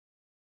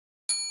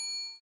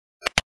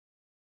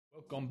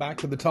Welcome back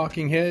to the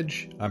Talking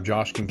Hedge. I'm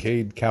Josh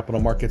Kincaid, capital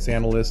markets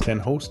analyst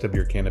and host of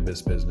your Cannabis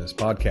Business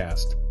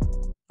Podcast.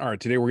 All right,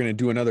 today we're going to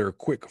do another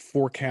quick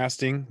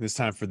forecasting, this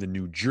time for the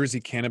New Jersey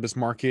cannabis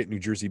market, New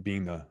Jersey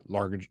being the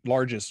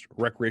largest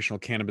recreational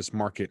cannabis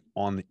market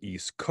on the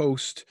East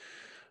Coast.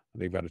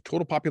 They've got a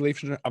total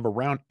population of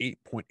around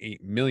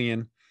 8.8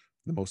 million,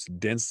 the most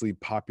densely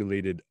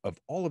populated of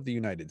all of the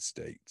United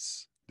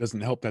States.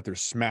 Doesn't help that they're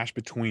smashed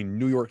between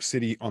New York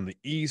City on the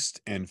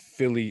east and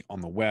Philly on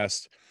the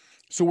west.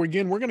 So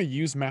again, we're going to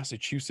use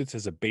Massachusetts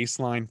as a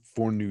baseline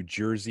for New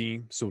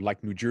Jersey. So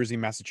like New Jersey,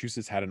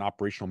 Massachusetts had an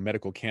operational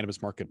medical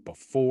cannabis market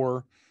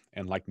before,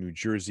 and like New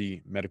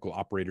Jersey, medical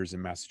operators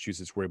in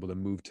Massachusetts were able to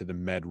move to the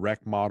med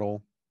rec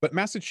model. But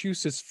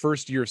Massachusetts'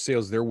 first year of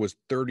sales, there was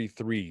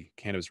 33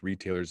 cannabis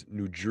retailers.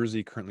 New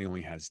Jersey currently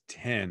only has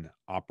 10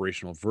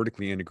 operational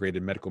vertically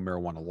integrated medical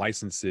marijuana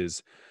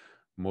licenses,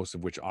 most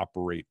of which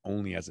operate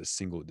only as a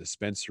single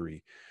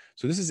dispensary.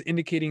 So this is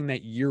indicating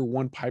that year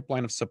one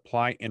pipeline of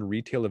supply and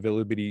retail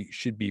availability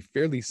should be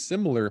fairly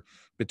similar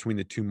between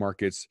the two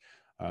markets,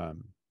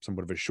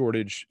 somewhat of a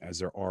shortage as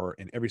there are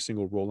in every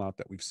single rollout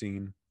that we've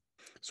seen.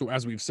 So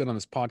as we've said on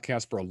this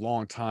podcast for a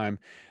long time,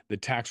 the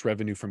tax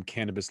revenue from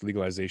cannabis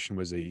legalization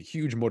was a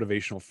huge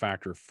motivational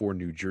factor for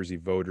New Jersey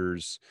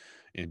voters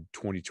in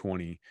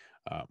 2020,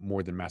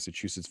 more than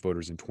Massachusetts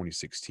voters in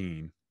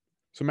 2016.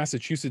 So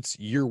Massachusetts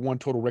year one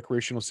total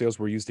recreational sales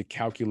were used to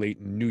calculate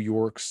New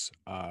York's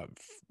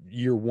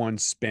year one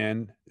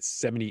spend,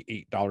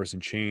 $78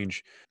 and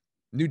change.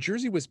 New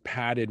Jersey was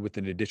padded with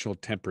an additional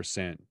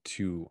 10%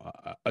 to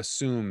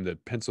assume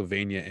that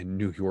Pennsylvania and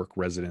New York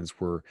residents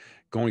were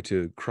going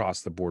to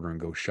cross the border and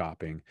go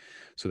shopping.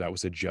 So that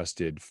was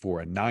adjusted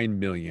for a 9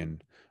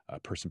 million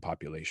person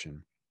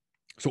population.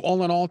 So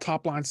all in all,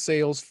 top line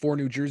sales for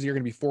New Jersey are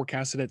going to be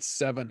forecasted at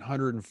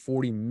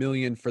 740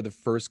 million for the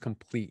first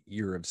complete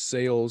year of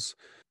sales.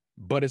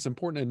 But it's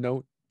important to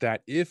note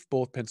that if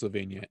both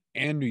Pennsylvania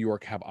and New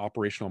York have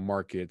operational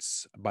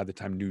markets, by the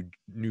time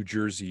New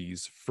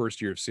Jersey's first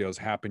year of sales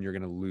happen, you're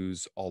going to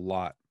lose a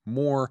lot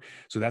more.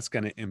 So that's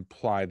going to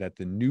imply that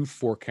the new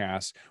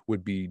forecast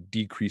would be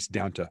decreased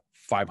down to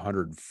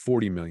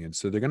 540 million.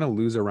 So they're going to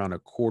lose around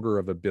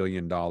 $250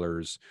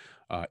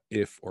 million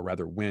if, or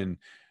rather when,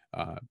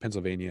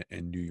 Pennsylvania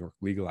and New York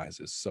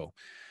legalizes. So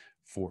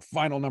for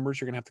final numbers,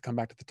 you're going to have to come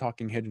back to the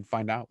Talking Hedge and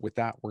find out. With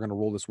that, we're going to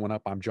roll this one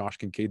up. I'm Josh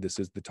Kincaid. This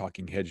is the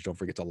Talking Hedge. Don't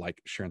forget to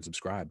like, share, and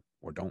subscribe,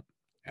 or don't,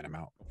 and I'm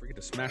out. Don't forget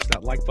to smash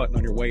that like button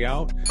on your way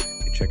out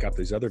and check out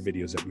these other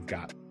videos that we've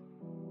got.